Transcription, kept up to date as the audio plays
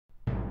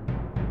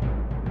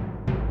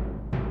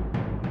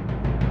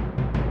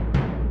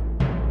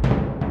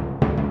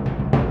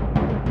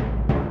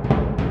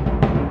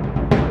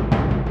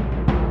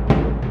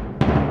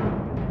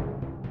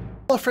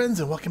Hello friends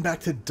and welcome back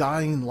to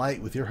Dying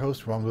Light with your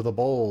host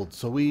RongoTheBold.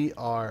 So we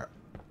are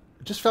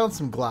just found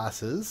some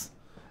glasses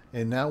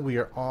and now we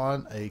are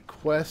on a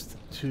quest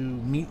to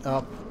meet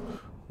up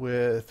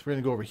with, we're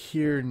going to go over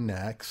here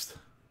next,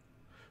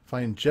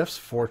 find Jeff's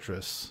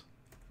fortress.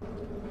 So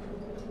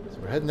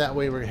we're heading that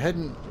way.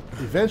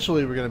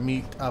 Eventually we're going to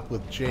meet up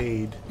with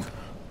Jade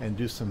and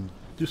do some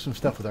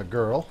stuff with our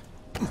girl.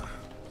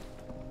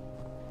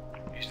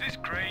 Is this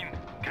Crane?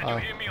 Can you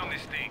hear me on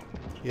this thing?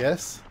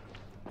 Yes.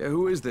 Yeah,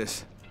 who is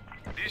this?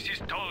 This is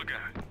Tolga.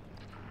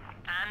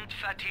 And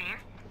Fatin?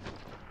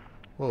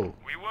 Whoa.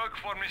 We work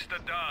for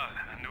Mr. Dahl,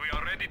 and we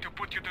are ready to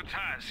put you to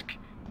task.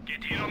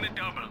 Get here on the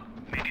double.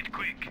 Make it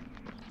quick.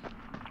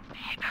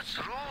 Hey, that's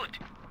rude.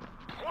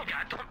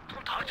 Tolga,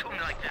 don't talk to him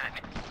like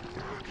that.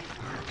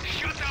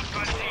 Shut up,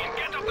 Fatin.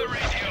 Get off the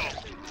radio.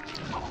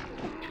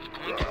 It's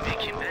going to make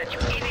him mad, you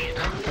idiot.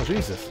 Oh,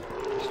 Jesus.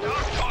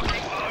 Stop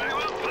talking, or I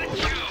will punch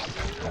you.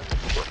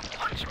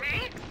 Punch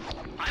me?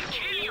 I'll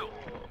kill you.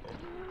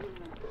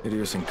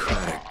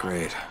 Idiosyncratic,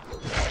 great.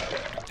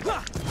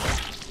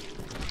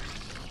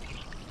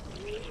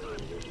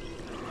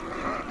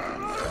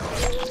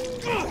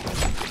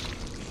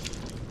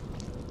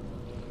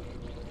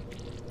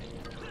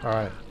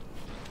 Alright.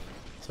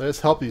 So I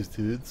just help these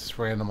dudes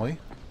randomly.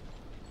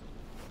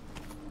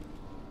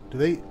 Do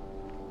they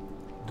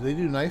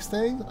do nice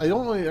things? I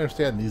don't really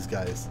understand these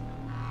guys.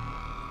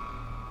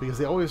 Because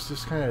they always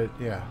just kind of,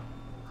 yeah.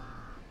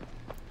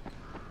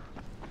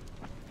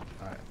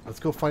 Alright, let's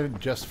go find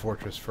Jeff's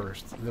fortress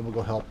first. And then we'll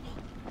go help.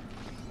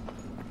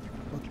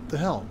 What the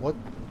hell? What?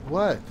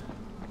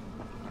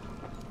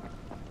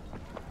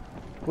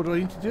 What do I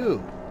need to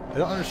do? I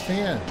don't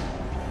understand.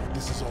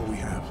 This is all we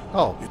have.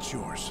 Oh. It's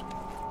yours.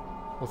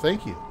 Well,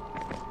 thank you.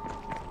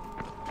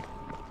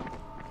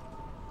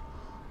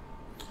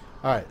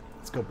 Alright,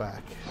 let's go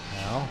back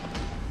now.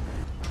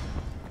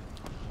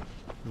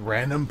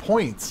 Random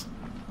points.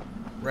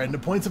 Random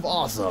points of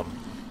awesome.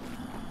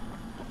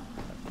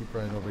 Keep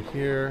running over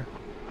here.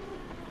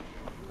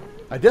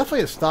 I definitely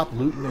have stopped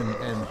looting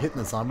and hitting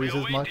the zombies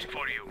as much.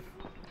 For you.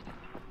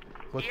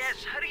 What's...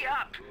 Yes, hurry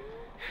up.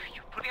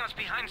 You're putting us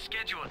behind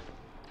schedule.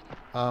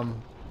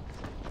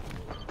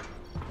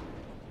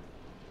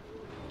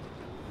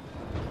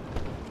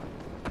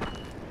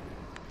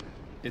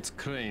 It's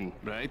Crane,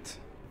 right?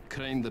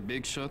 Crane the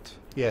big shot?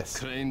 Yes.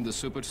 Crane the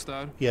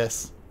superstar?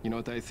 Yes. You know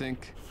what I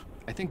think?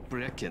 I think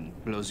Brecken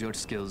blows your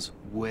skills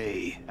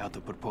way out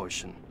of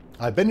proportion.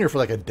 I've been here for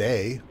like a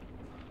day.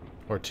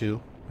 Or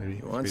two, maybe.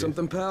 You want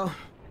something, pal?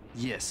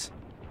 Yes.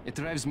 It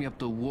drives me up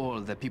the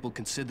wall that people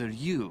consider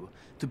you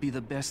to be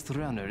the best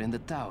runner in the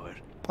tower.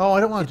 Oh, I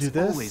don't want to do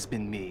this. It's always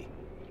been me.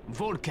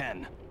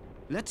 Volcan.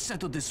 Let's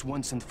settle this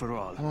once and for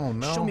all. Oh,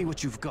 no. Show me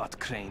what you've got,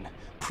 Crane.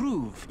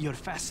 Prove you're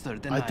faster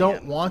than I am. I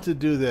don't want to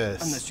do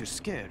this. Unless you're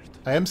scared.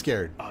 I am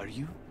scared. Are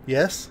you?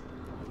 Yes.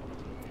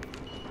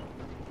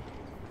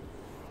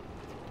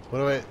 What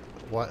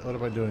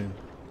am I doing?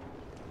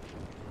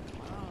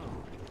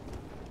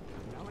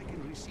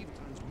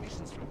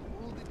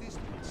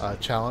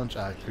 Challenge?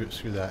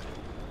 Screw that.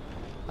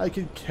 I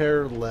could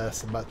care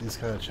less about these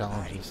kind of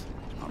challenges.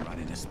 I'm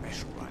running a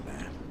special right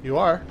now. You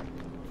are?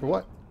 For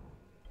what?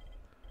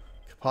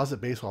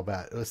 Composite baseball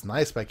bat. It was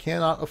nice, but I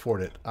cannot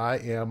afford it. I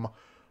am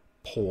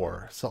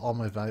poor. So all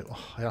my value.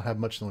 Oh, I don't have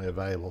much in the way of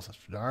valuables. That's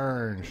for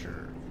darn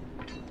sure.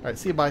 Alright,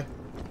 see you, bye.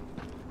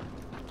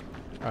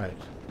 Alright.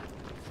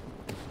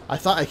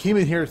 I came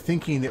in here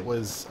thinking it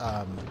was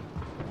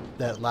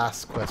that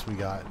last quest we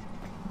got.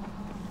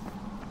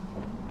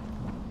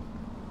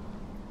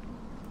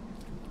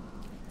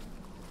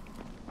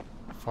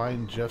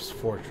 Find Jeff's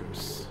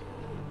fortress.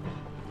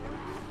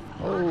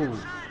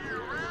 Oh.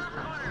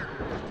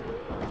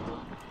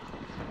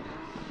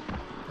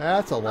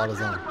 That's a lot of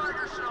zombies.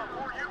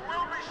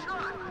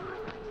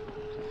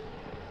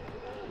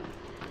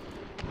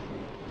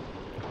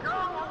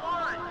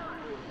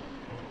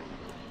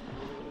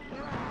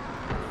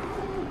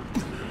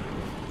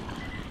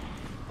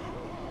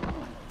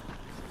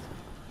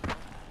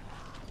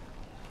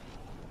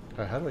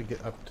 Alright, how do I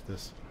get up to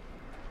this?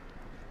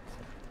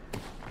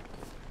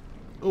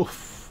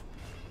 Oof.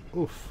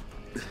 Oof.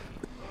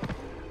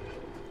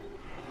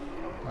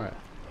 Alright.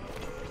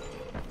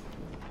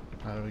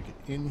 How do we get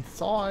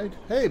inside?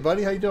 Hey,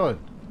 buddy, how you doing?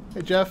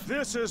 Hey, Jeff.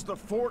 This is the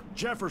Fort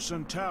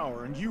Jefferson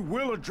Tower, and you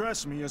will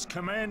address me as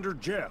Commander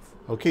Jeff.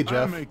 Okay,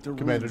 Jeff. I make the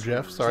Commander rules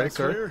Jeff. here. Sorry, Is that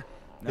sir. clear?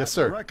 Yes,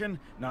 sir. Not Brecken,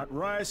 not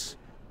Rice.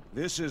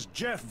 This is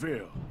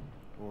Jeffville,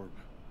 or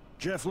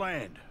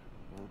Jeffland,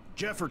 or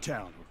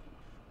Jeffertown, or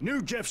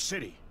New Jeff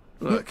City.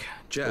 Look,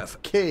 Jeff.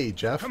 Okay,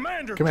 Jeff.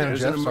 Commander There's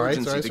Jeff. an Sorry,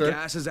 emergency. sir. The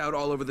gas is out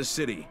all over the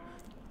city.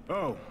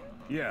 Oh,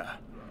 yeah.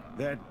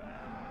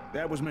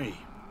 That was me.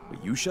 Will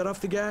you shut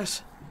off the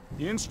gas?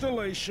 The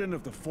installation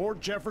of the Fort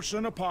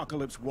Jefferson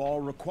Apocalypse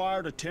Wall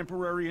required a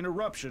temporary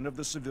interruption of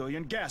the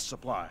civilian gas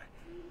supply.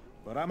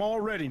 But I'm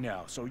all ready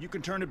now, so you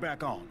can turn it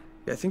back on.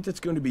 I think that's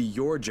going to be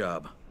your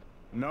job.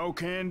 No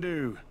can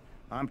do.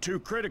 I'm too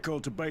critical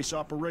to base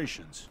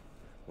operations.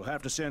 We'll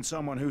have to send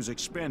someone who's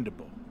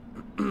expendable.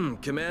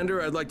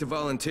 Commander, I'd like to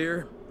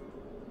volunteer.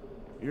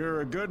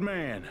 You're a good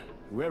man,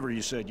 whoever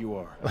you said you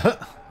are.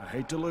 I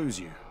hate to lose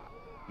you.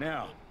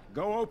 Now,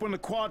 go open the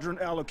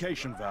quadrant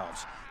allocation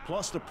valves,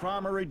 plus the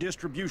primary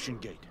distribution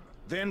gate.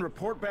 Then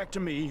report back to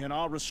me, and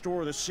I'll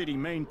restore the city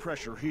main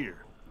pressure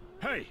here.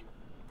 Hey,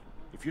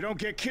 if you don't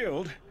get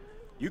killed,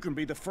 you can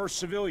be the first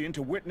civilian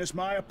to witness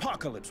my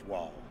apocalypse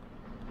wall.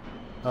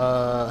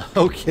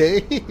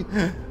 Okay.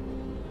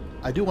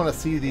 I do want to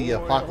see the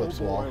apocalypse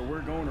boy, wall.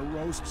 we're going to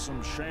roast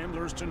some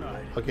shamblers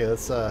tonight. Okay,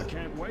 let's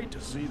Can't wait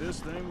to see this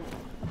thing.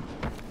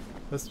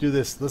 let's do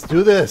this. Let's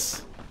do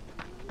this.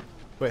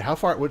 Wait, how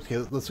far? Okay,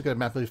 let's look at a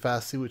map really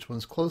fast. See which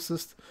one's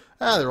closest.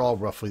 Ah, they're all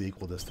roughly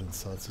equal distance.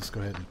 So let's just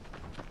go ahead and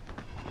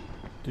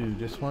do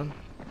this one.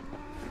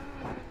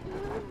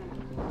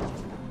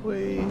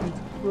 Wait,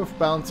 roof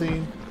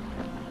bouncing.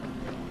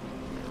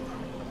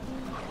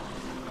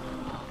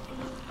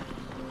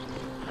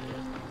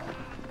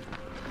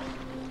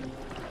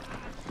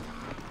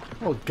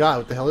 Oh God,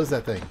 what the hell is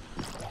that thing?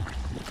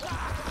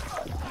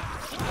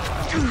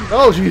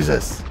 Oh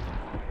Jesus!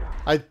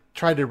 I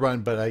tried to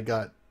run, but I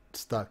got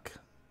stuck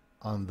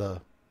on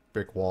the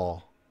brick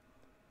wall.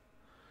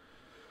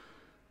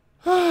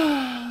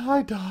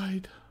 I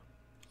died.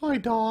 I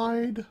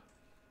died.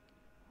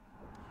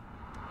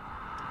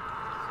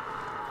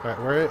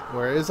 Alright,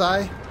 where is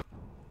I?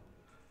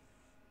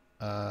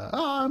 Oh,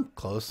 I'm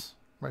close.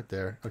 Right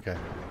there. Okay.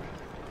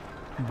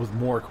 With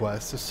more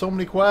quests. There's so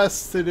many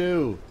quests to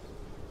do.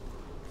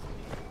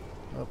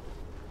 Oh.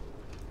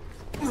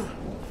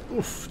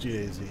 Oof,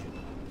 G-Daisy.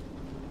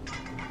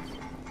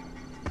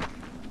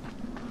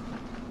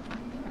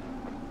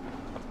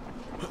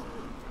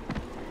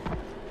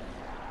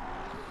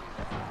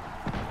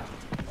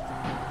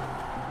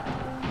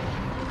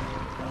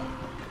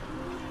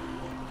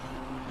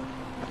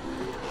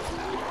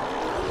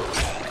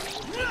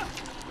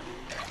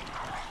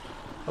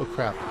 Oh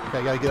crap. Okay,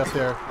 I gotta get up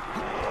there.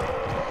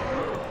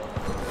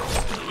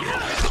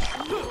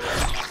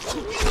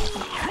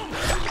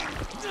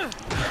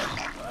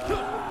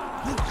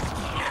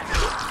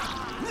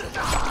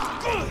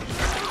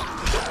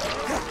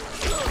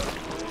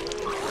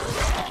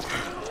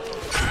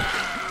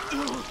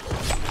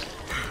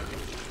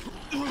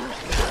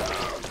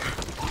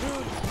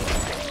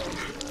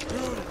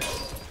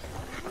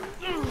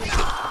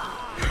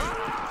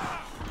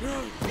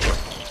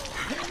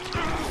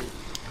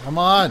 Come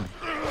on!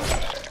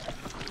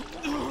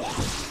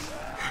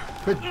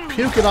 Quit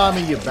puking on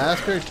me, you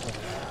bastard!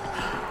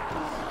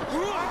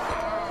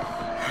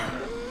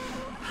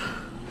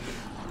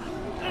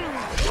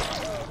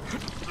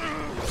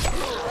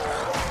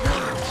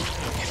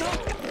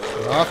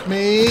 Get off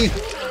me!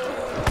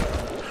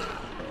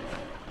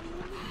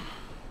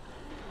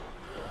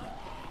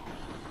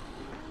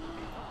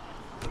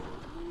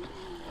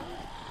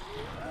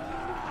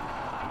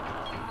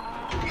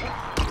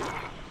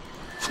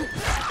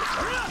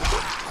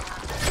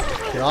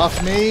 Get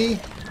off me,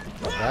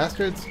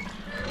 bastards!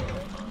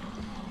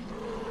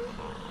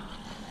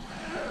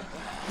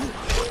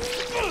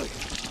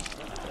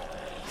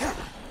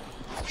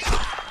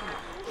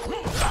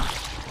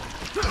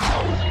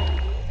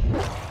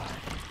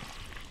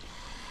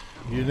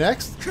 You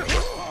next?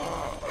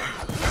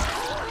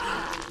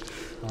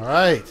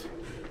 Alright.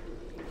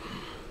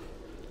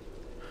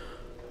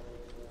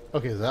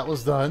 Okay, so that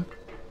was done.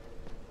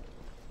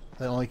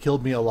 That only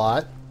killed me a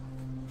lot.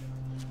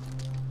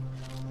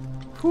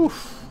 Whew.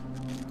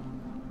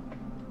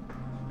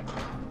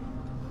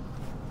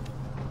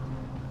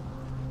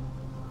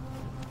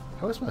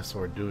 How is my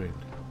sword doing?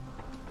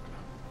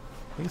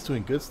 I think it's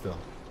doing good still.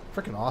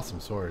 Freaking awesome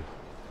sword.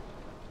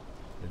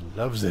 It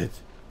loves it.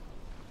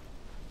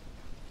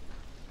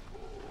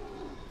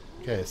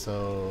 Okay,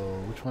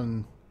 so which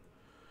one?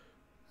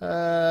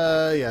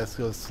 Yeah, let's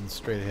go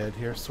straight ahead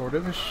here, sort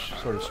of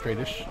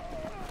straightish.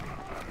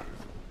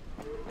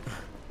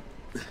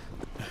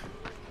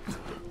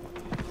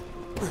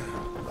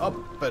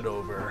 Up and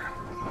over.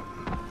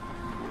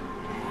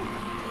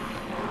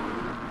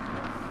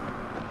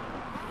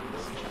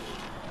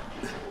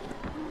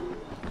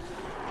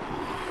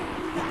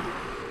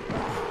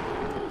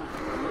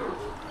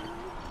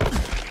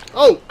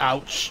 Oh,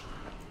 ouch!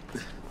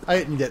 I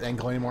didn't get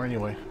ankle anymore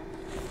anyway.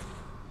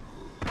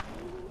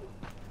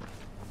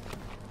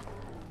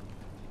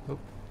 Oh.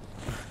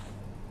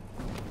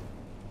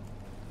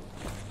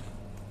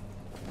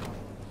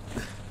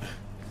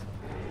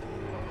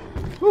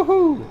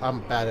 Woohoo!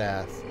 I'm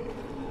badass.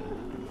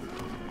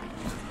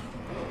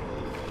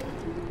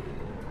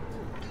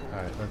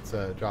 Alright, let's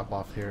drop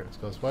off here. Let's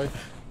go this way.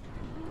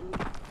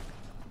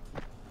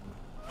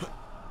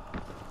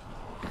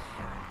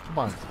 Come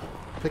on.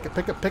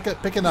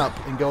 Picking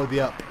up and go with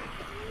the up.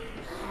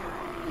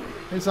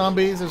 Hey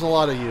zombies, there's a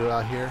lot of you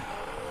out here.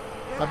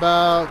 How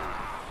about...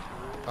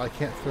 I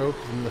can't throw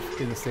because I'm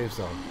in the safe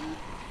zone.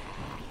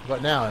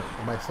 But now,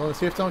 am I still in the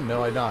safe zone?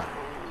 No, I'm not.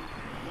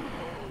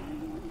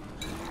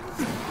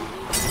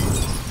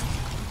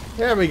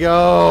 There we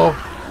go!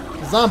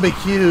 Zombie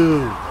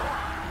Q!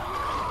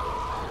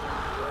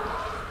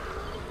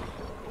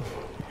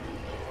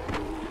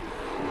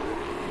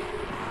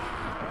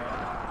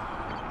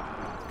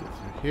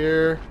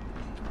 here.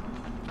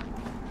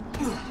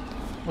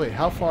 Wait,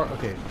 how far?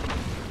 Okay.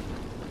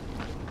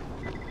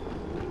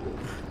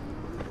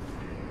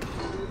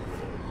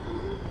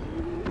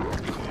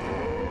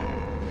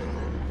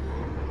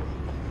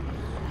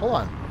 Hold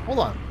on. Hold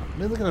on. Let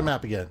me look at the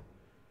map again.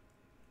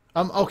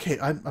 Okay.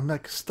 I'm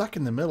like stuck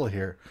in the middle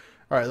here.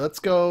 All right, let's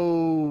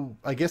go.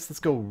 I guess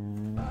let's go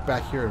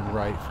back here and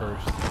right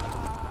first.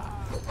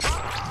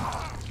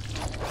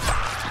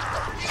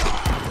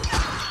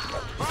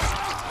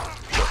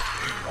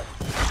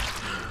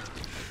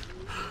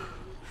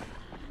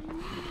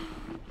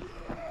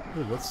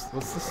 Dude, what's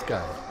this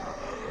guy?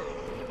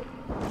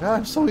 God,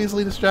 I'm so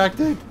easily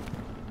distracted.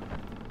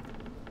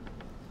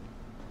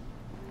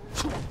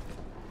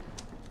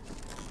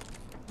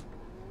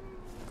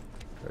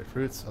 Dry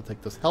fruits. I'll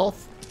take this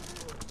health.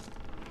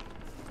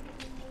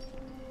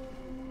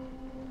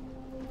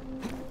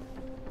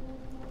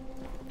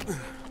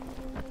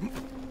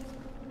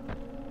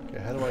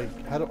 Okay,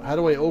 how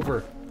do I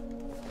over?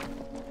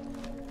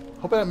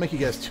 Hope I don't make you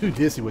guys too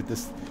dizzy with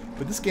this.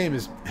 But this game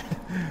is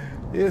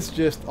it's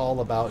just all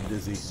about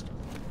dizzy.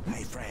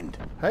 Hey, friend.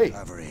 Hey.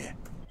 Over here.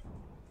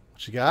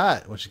 What you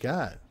got? What you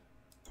got? I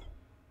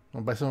want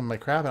to buy some of my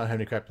crap. I don't have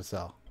any crap to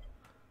sell.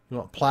 You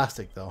want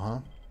plastic though, huh?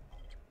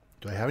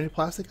 Do I have any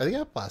plastic? I think I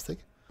have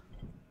plastic.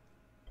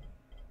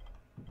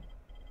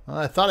 Well,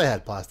 I thought I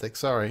had plastic.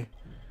 Sorry.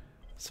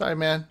 Sorry,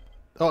 man.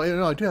 Oh,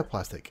 no, I do have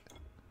plastic.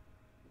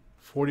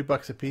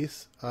 $40 a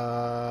piece.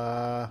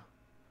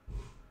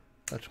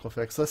 Electrical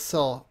effects. Let's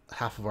sell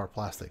half of our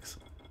plastics.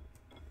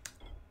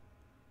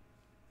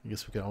 I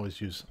guess we can always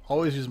use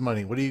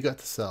money. What do you got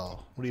to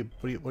sell? What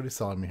are you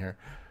selling me here?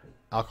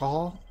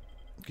 Alcohol?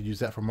 You could use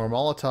that for more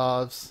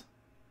Molotovs.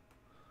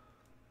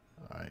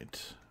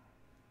 Alright.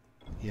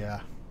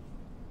 Yeah.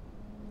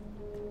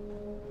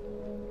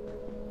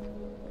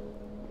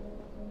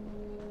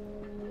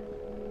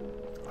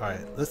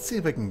 Alright, let's see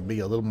if I can be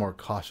a little more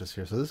cautious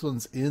here. So this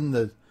one's in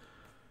the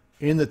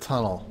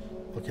tunnel.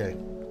 Okay.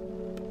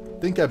 I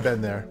think I've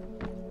been there.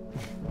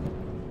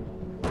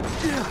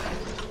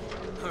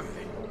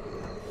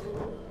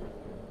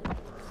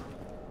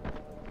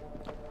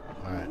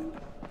 Alright.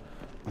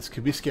 This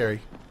could be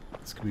scary.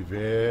 This could be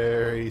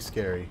very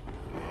scary.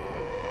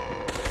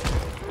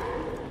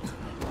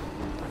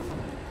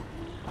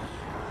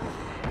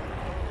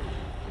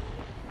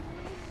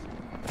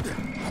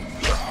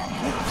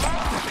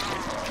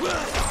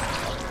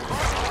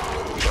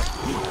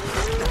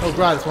 Oh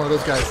god, it's one of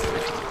those guys.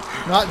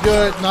 Not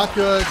good, not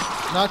good,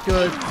 not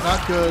good,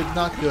 not good,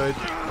 not good.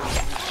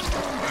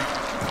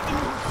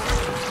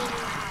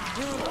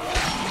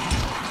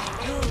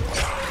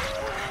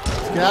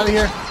 Let's get out of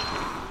here.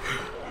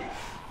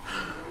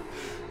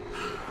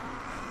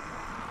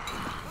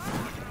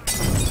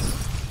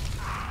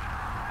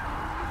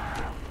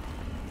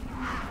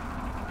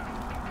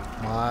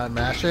 Come on,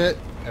 mash it.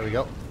 There we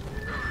go.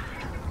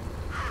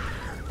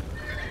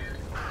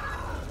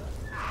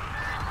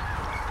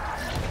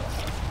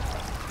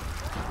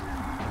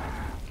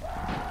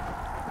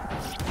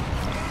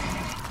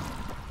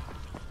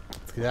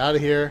 Get out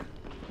of here.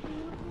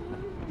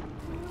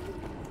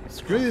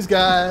 Screw these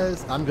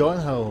guys. I'm going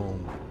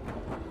home.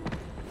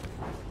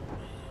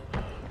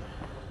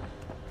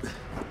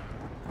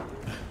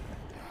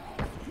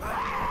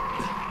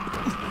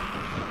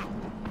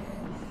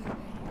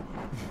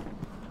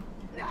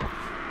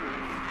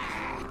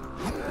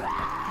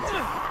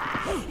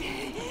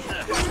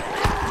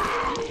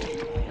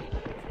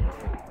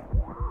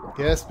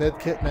 Yes,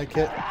 medkit, medkit.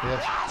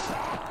 Yes.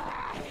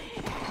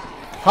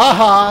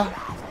 Ha-ha!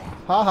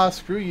 Haha,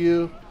 screw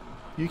you.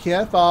 You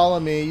can't follow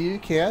me. You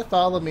can't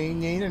follow me.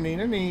 Neener,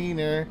 neener,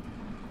 neener.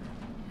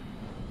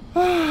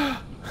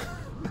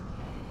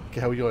 Okay,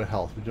 how are we doing in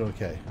health? We're doing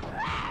okay.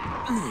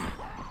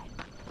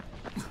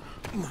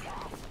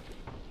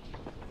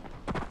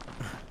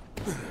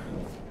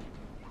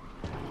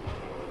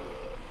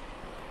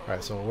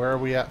 Alright, so where are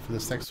we at for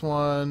this next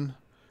one?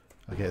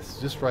 Okay, it's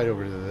just right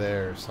over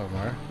there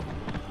somewhere.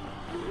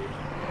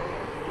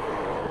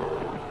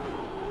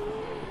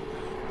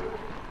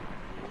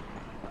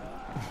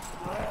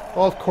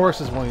 Oh, of course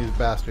there's one of these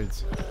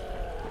bastards.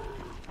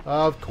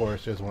 Of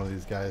course there's one of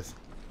these guys.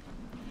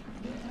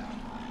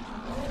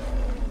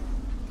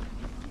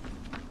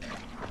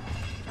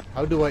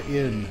 How do I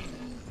in?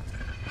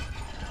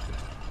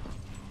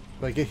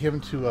 Do I get him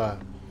to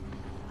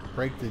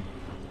break the...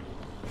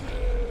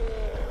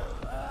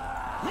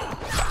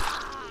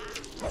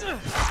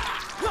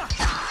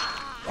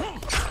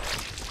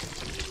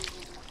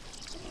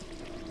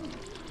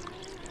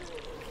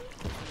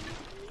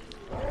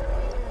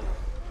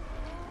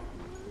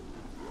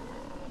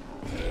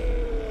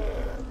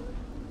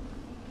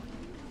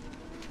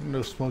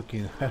 No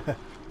smoking.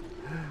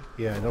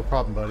 Yeah, no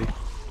problem, buddy.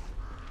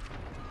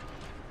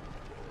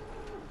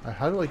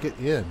 How do I get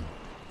in?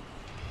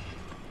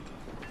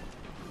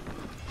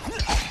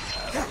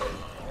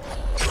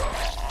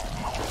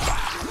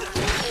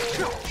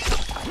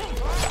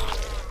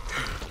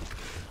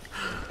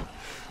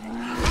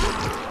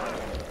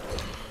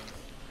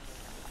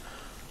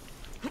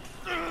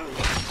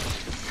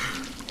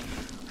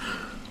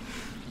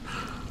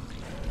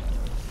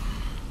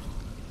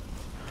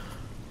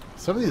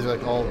 Some of these are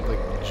like all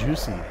like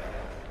juicy.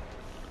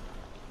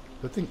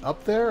 The thing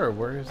up there, or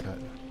where is that?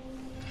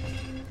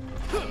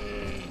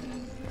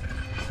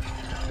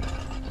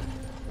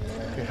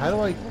 Okay, how do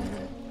I...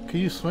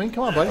 Can you swing?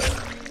 Come on, buddy.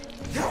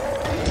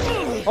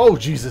 Oh,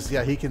 Jesus.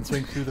 Yeah, he can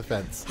swing through the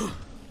fence.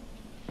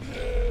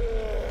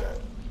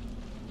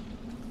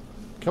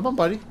 Come on,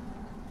 buddy.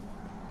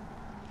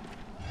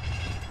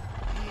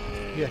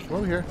 Yeah, come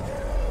over here.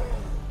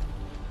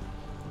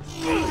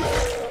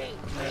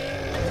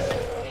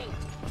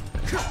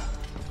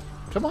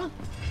 Come on.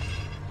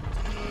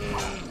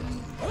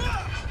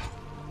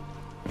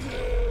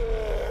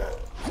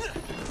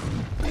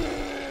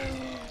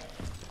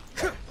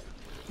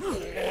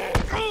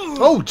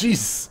 Oh,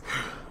 jeez.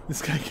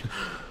 This guy can...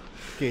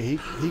 Okay,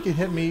 he can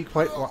hit me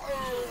quite...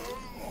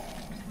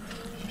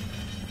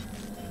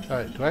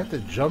 Alright, do I have to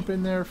jump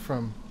in there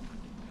from...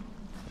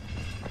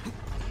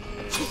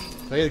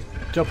 Do I gotta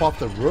jump off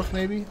the roof,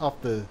 maybe?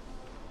 Off the...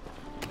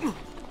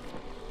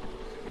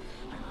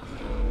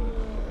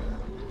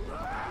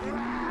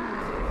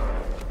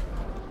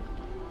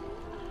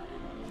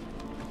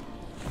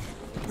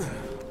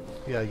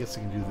 Yeah, I guess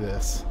I can do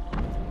this.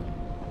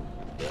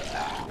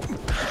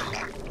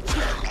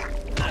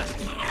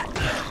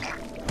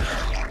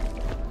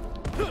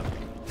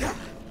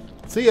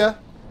 See ya!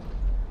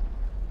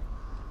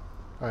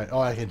 Alright, oh,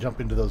 I can jump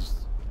into those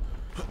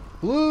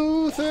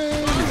blue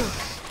things!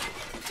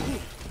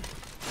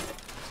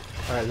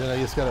 Alright, then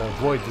I just gotta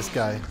avoid this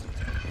guy.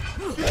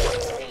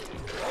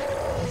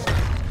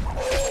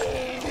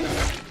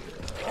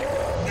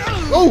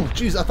 Oh,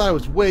 jeez, I thought it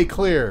was way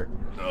clear.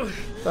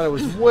 Thought it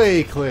was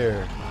way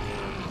clear.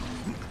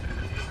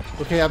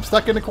 Okay, I'm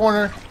stuck in the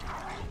corner.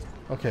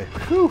 Okay,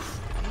 whew.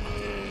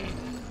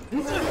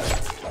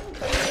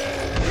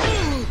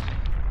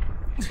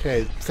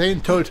 Okay,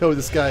 staying toe-to-toe with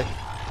this guy,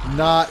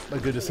 not a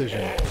good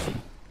decision.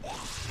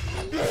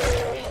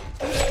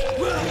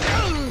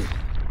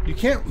 You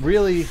can't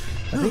really...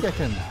 I think I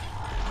can...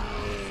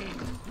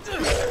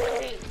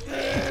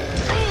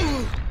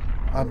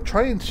 I'm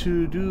trying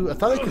to do... I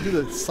thought I could do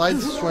the side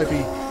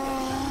swipey...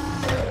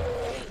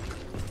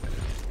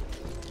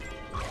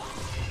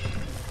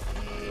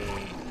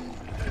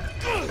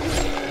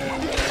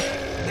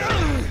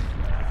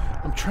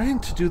 I'm trying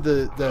to do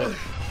the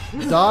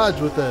dodge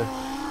with the...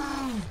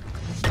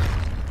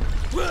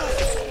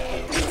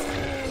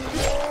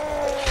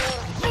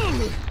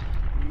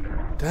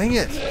 Dang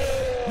it!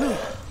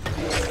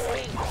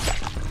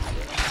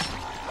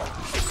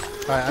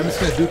 Alright, I'm just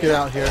gonna duke it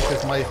out here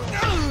because my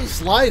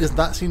slide does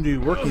not seem to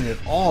be working at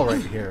all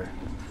right here.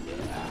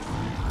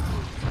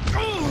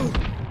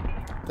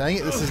 Dang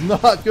it, this is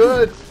not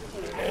good!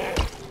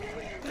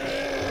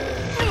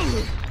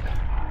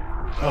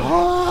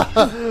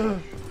 Ah!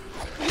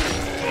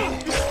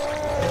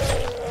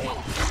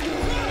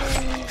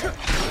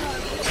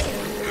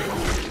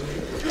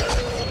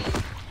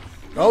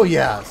 Oh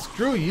yeah,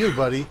 screw you,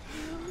 buddy.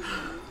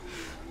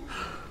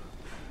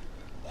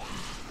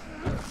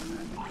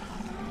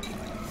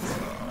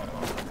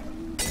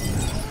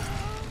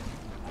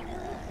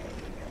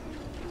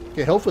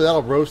 Okay, hopefully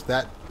that'll roast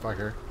that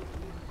fucker.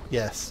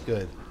 Yes,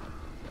 good.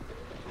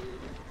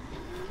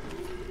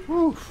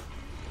 Whew.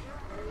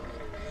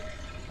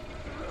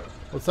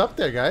 What's up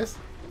there, guys?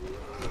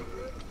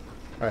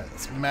 Alright,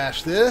 let's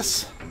mash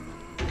this.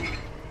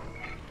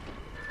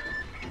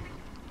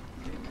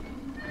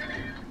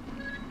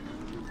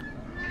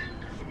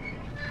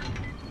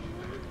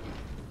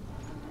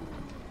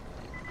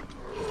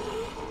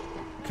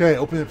 Okay,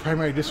 open the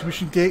primary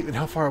distribution gate. And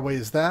how far away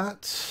is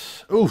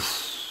that?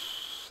 Oof.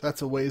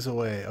 That's a ways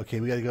away. Okay,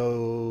 we gotta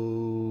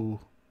go...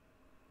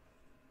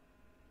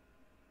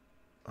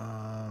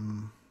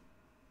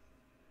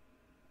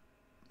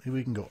 Maybe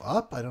we can go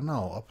up? I don't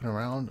know. Up and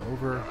around,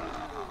 over...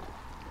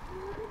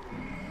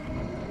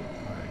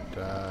 Alright,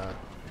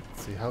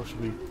 let's see, how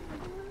should we...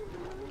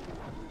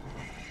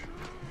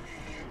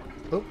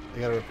 Oh, I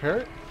gotta repair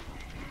it?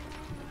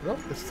 Nope,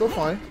 it's still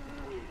fine.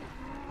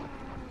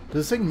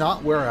 Does this thing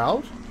not wear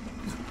out?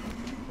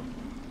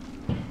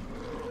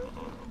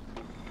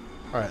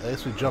 Alright, I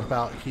guess we jump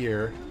out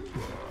here.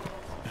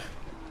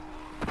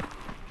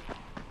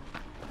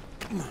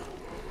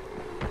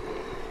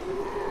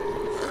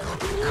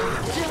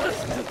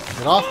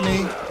 Get off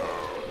me!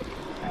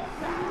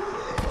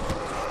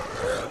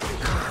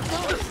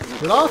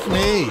 Get off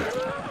me!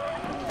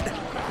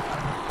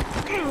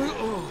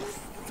 Oh,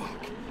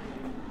 fuck.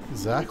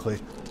 Exactly.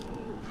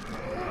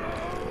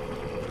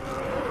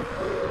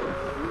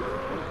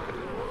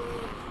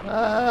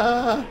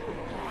 Ah!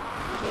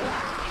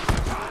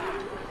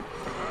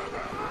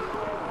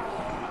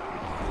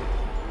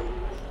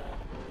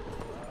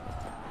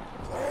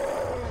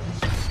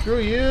 Screw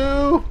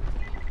you!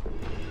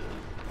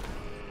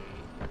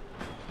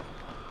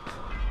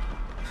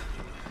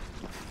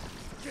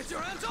 Get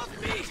your hands off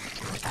me!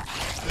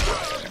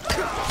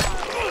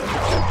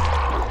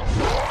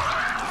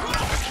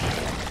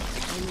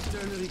 I'm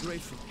eternally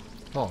grateful.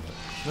 Oh,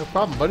 no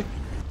problem, buddy.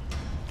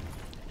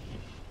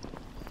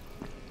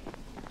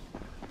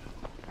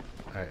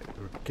 Alright, Alright,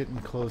 we're getting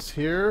close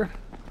here.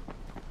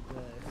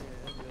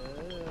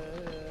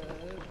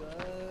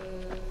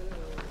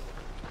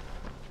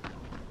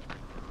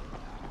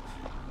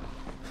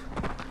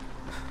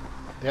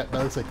 Yeah, that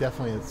looks like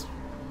definitely it's...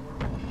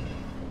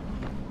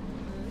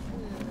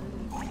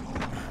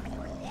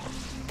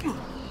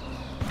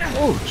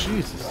 Oh,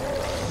 Jesus.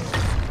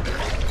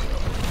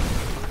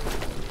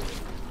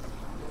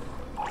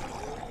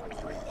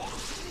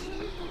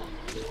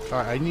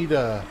 Alright, I need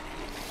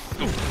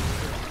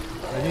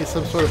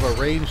some sort of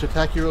a ranged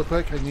attack here real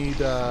quick. I need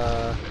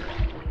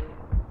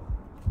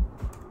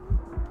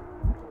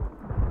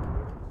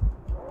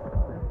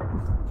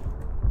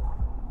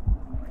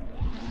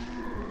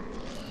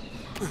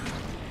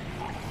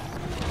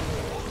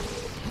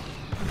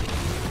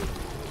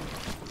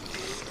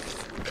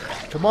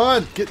come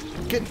on, get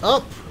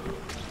up.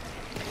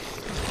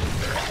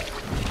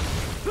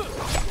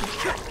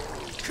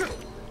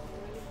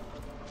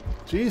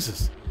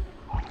 Jesus.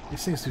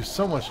 These things do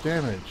so much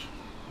damage.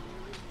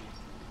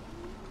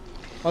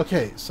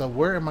 Okay, so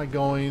where am I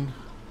going?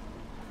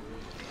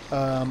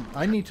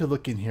 I need to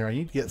look in here. I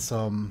need to get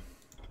some...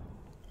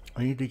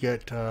 I need to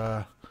get...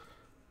 I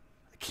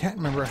can't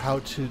remember how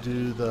to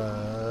do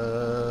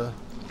the...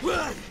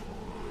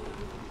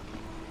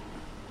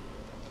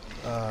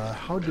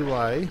 how do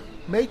I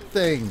make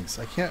things?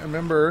 I can't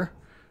remember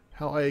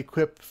how I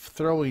equip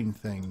throwing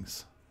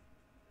things.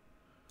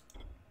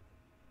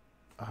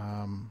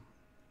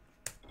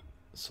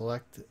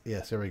 Select...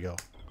 Yes, there we go.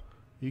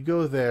 You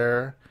go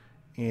there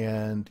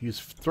and use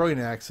throwing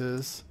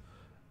axes.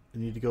 You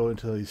need to go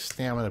into these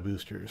stamina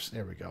boosters.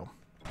 There we go.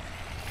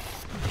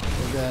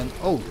 And then...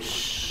 Oh,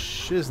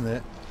 isn't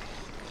it?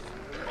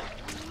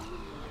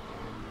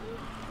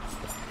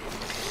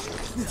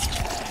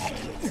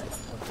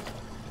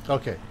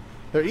 Okay.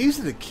 They're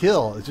easy to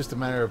kill. It's just a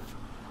matter of...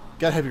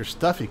 Gotta have your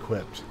stuff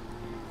equipped.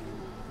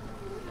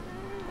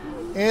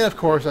 And of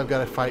course, I've got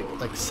to fight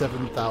like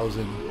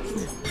 7,000...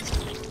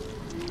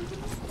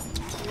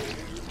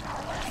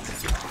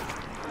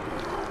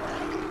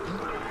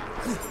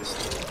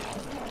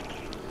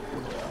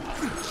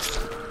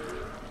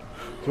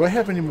 Do I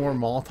have any more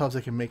Molotovs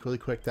I can make really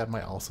quick? That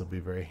might also be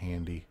very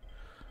handy.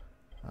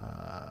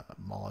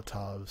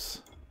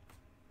 Molotovs.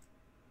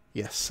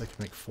 Yes, I can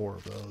make 4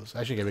 of those.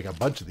 Actually, I can make a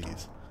bunch of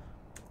these.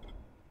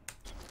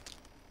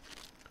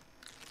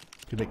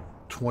 Can make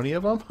 20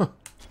 of them?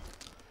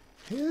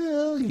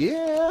 Hell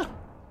yeah!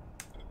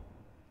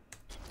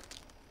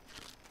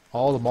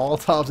 All the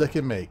Molotovs I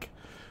can make.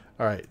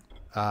 Alright,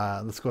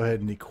 let's go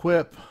ahead and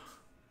equip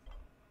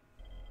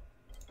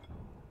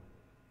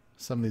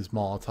some of these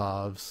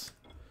Molotovs.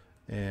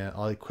 And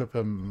I'll equip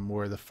them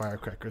where the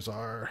firecrackers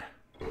are.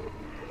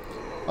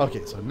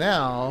 Okay, so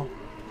now...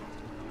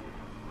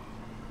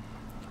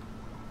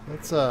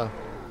 Let's,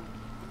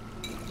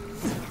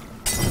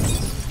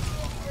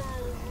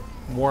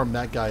 warm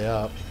that guy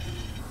up.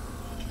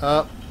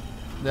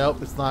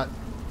 Nope, it's not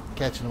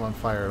catching him on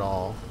fire at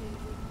all.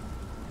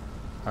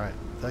 Alright,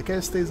 that guy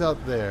stays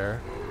out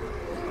there.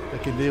 I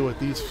can deal with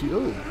these few...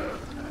 Ooh.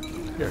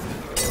 Here.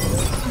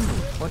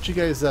 Why don't you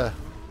guys,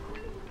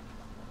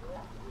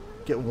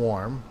 get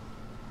warm.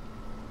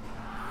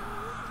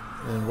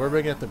 And where am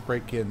I going to have to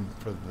break in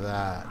for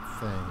that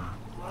thing?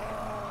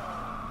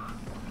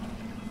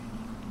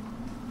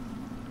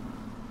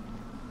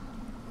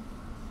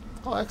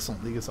 Oh,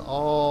 excellent. These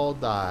all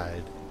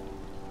died.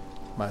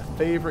 My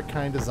favorite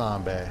kind of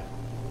zombie.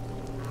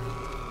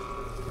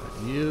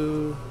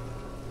 You.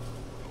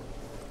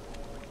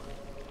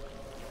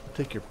 I'll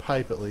take your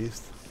pipe at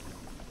least.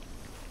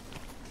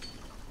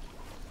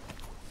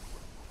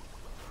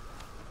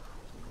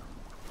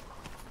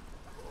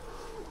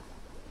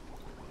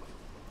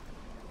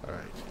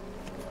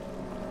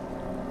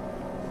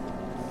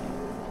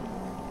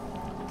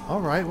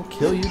 Alright, we'll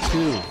kill you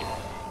too.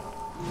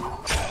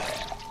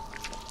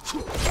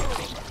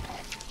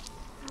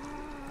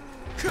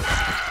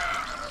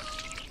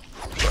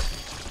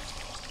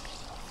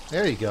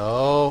 There you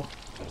go.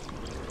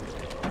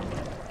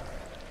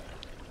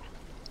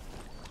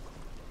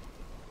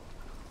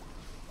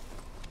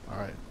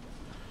 Alright.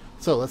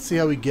 So let's see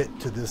how we get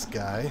to this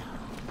guy.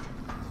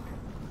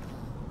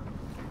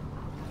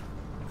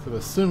 So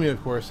assuming,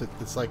 of course,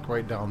 it's like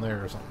right down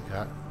there or something like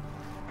that.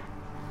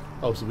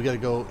 Oh, so we gotta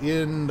go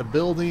in the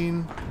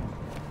building.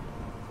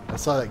 I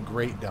saw that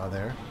grate down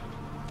there.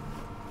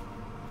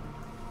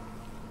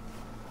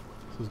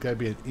 So there's gotta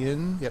be an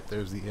inn. Yep,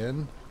 there's the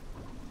inn.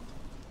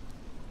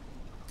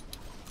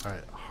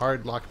 Alright,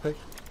 hard lockpick.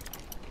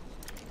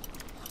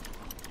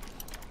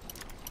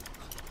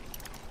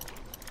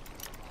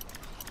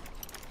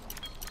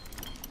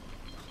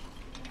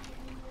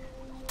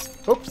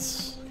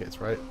 Oops. Okay, it's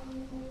right.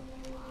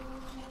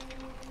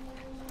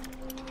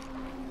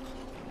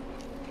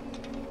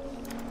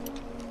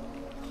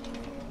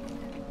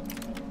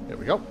 There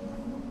we go.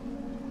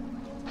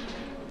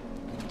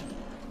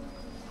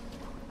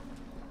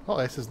 Oh,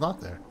 X is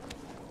not there.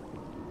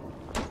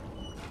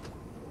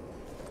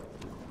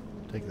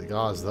 Take the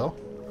gauze, though.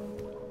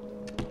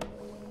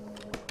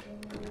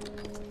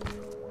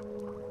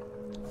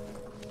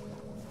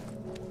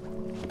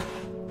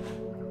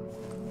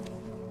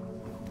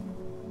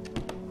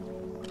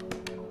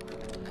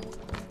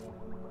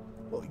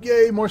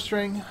 Yay, more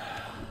string.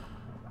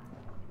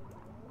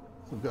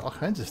 We've got all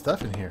kinds of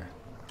stuff in here.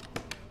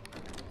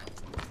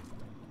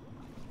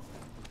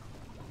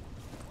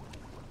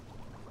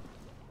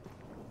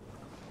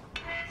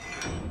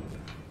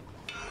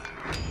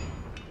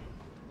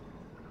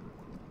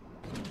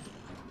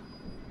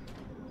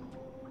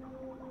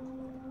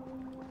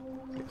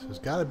 Okay, so there's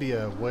got to be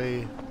a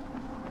way.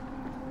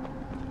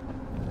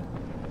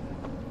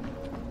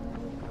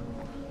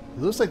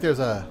 It looks like there's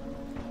a,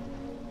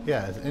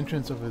 yeah, there's an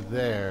entrance over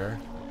there.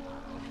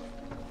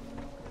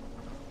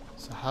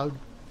 So how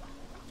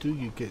do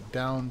you get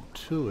down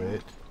to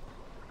it?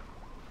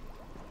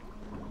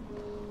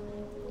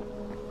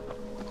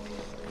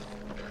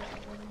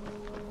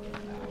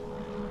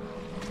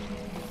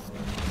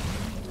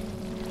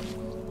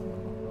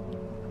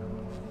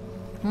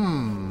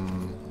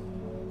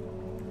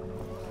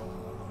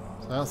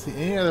 So I don't see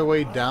any other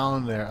way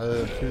down there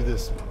other than through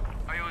this.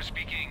 Io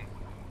speaking.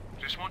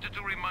 Just wanted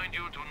to remind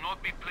you to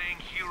not be playing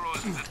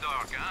heroes in the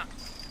dark, huh?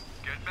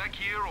 Get back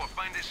here or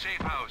find a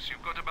safe house.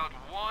 You've got about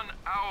 1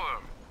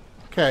 hour.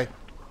 Okay.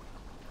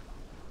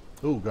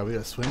 Ooh, we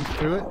gotta swing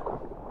through it.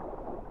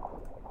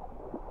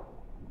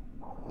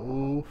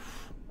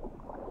 Oof.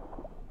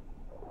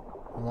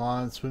 Come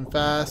on, swim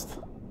fast.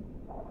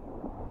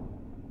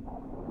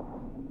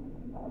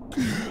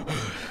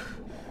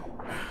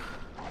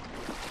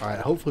 Alright,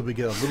 hopefully we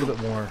get a little bit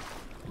more.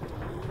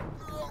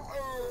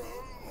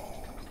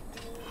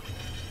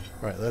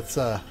 Alright, let's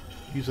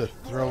use a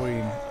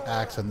throwing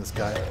axe on this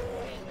guy.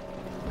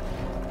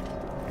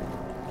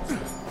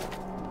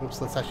 Oops,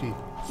 let's actually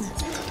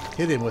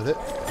hit him with it.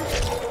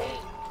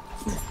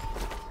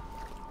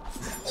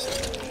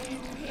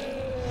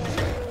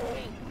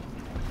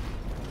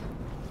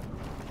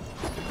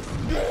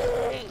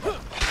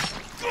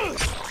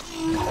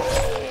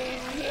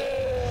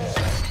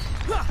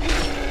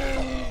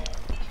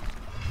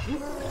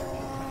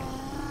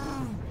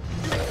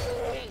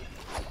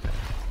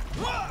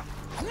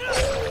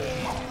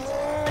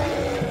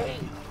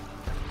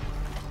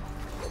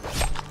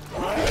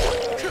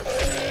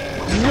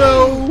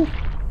 No!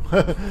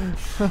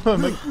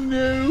 I'm like,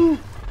 no!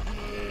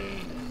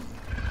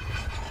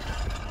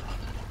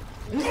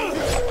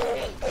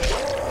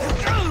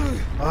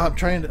 Oh, I'm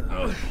trying to...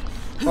 Oh,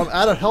 I'm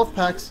out of health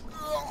packs.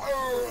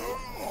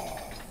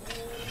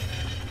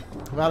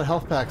 I'm out of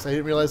health packs. I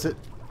didn't realize it.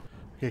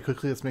 Okay,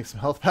 quickly, let's make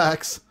some health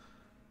packs.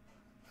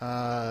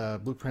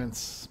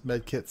 Blueprints,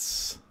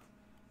 medkits.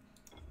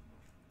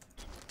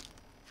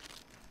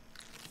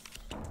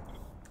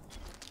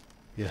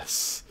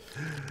 Yes.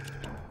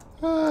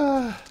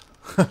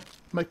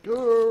 I'm like,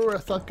 oh,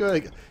 that's not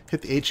good.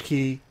 Hit the H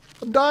key.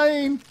 I'm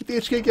dying. Hit the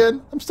H key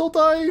again. I'm still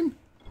dying.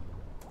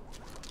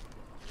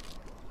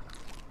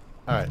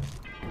 Alright.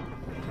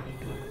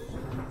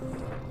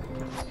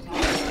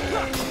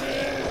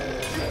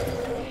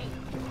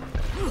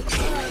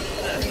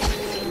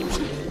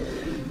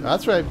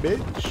 That's right,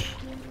 bitch.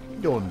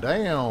 You're going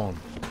down.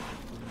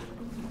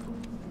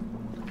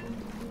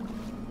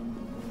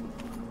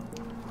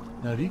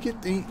 Now, do you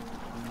get the...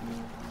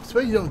 So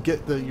you don't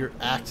get your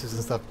axes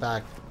and stuff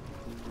back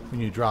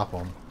when you drop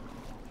them.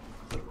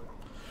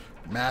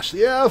 Mash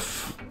the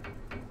F!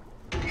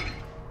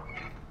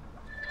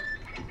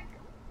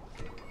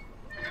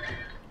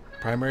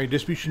 Primary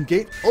distribution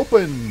gate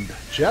opened.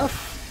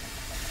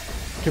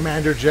 Jeff?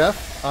 Commander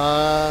Jeff?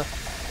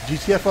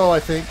 GTFO, I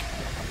think.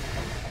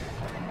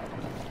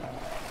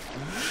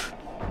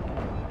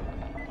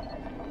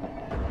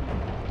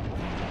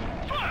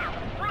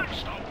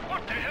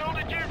 What the hell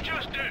did you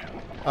just do?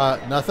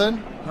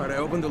 Nothing? Alright, I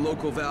opened the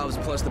local valves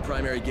plus the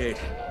primary gate.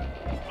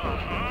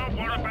 Uh-huh.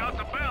 What about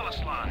the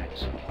ballast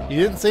lines? You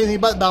didn't say anything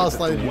about ballast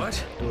lines. The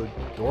what?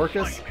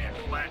 Dorcas? Flaming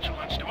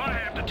flatulence. Do I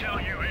have to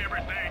tell you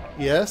everything?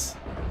 Yes?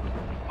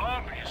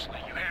 Obviously,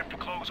 you have to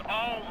close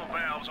all the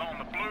valves on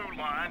the blue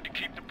line to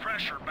keep the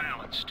pressure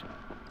balanced.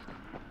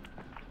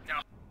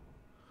 Now,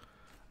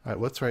 Alright,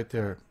 what's right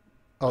there?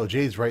 Oh,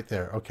 Jay's right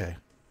there. Okay.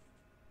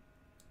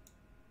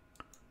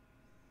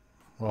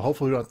 Well,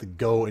 hopefully we don't have to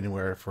go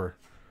anywhere for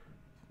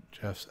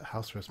Jeff's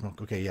house arrest smoke.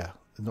 Okay, yeah.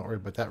 Don't worry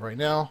about that right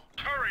now.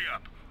 hurry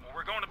up, or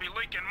we're going to be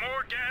leaking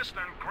more gas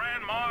than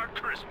Grandma at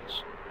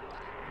Christmas.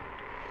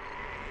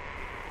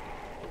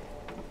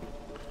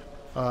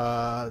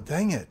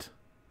 Dang it.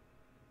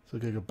 So we're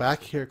going to go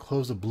back here,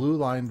 close the blue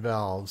line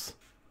valves.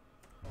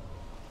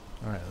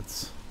 Alright,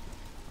 let's...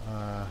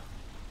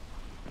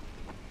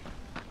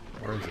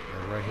 where is it?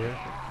 Right here?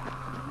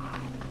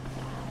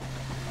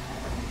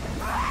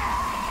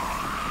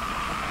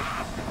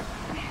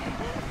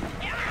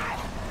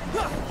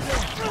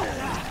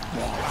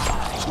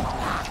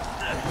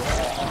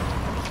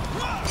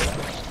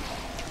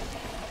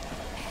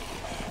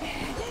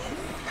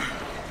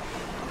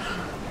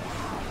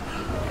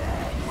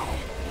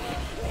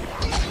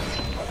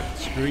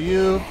 Screw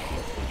you.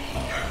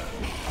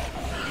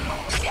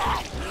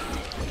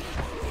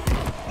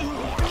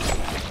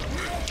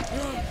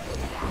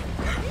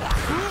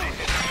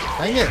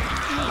 Dang it.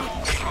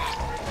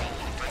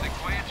 Find a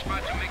quiet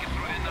spot to make it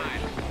through the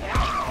night.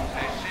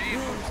 Stay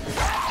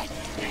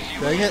safe.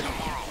 Dang it.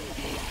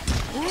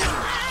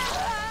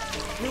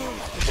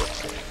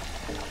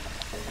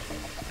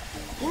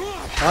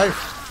 Alright.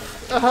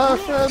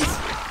 Friends.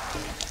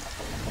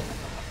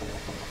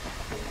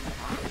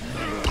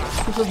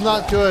 This is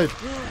not good.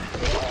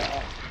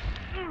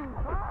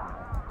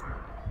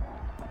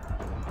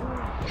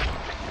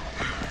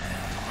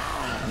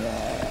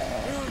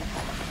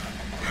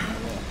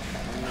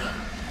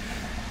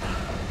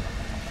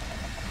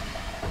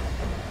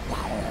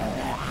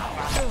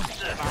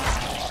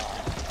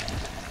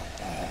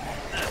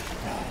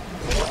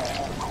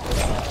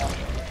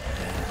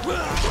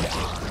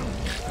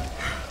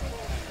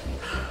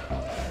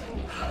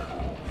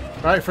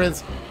 Alright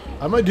friends,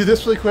 I'm going to do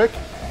this really quick.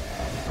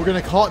 We're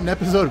going to call it an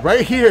episode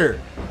right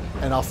here.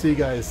 And I'll see you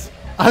guys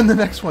on the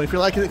next one. If you're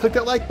liking it, click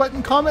that like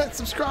button, comment,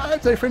 subscribe,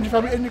 tell your friends, your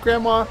family, and your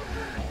grandma.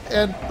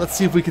 And let's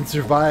see if we can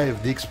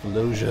survive the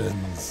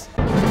explosions.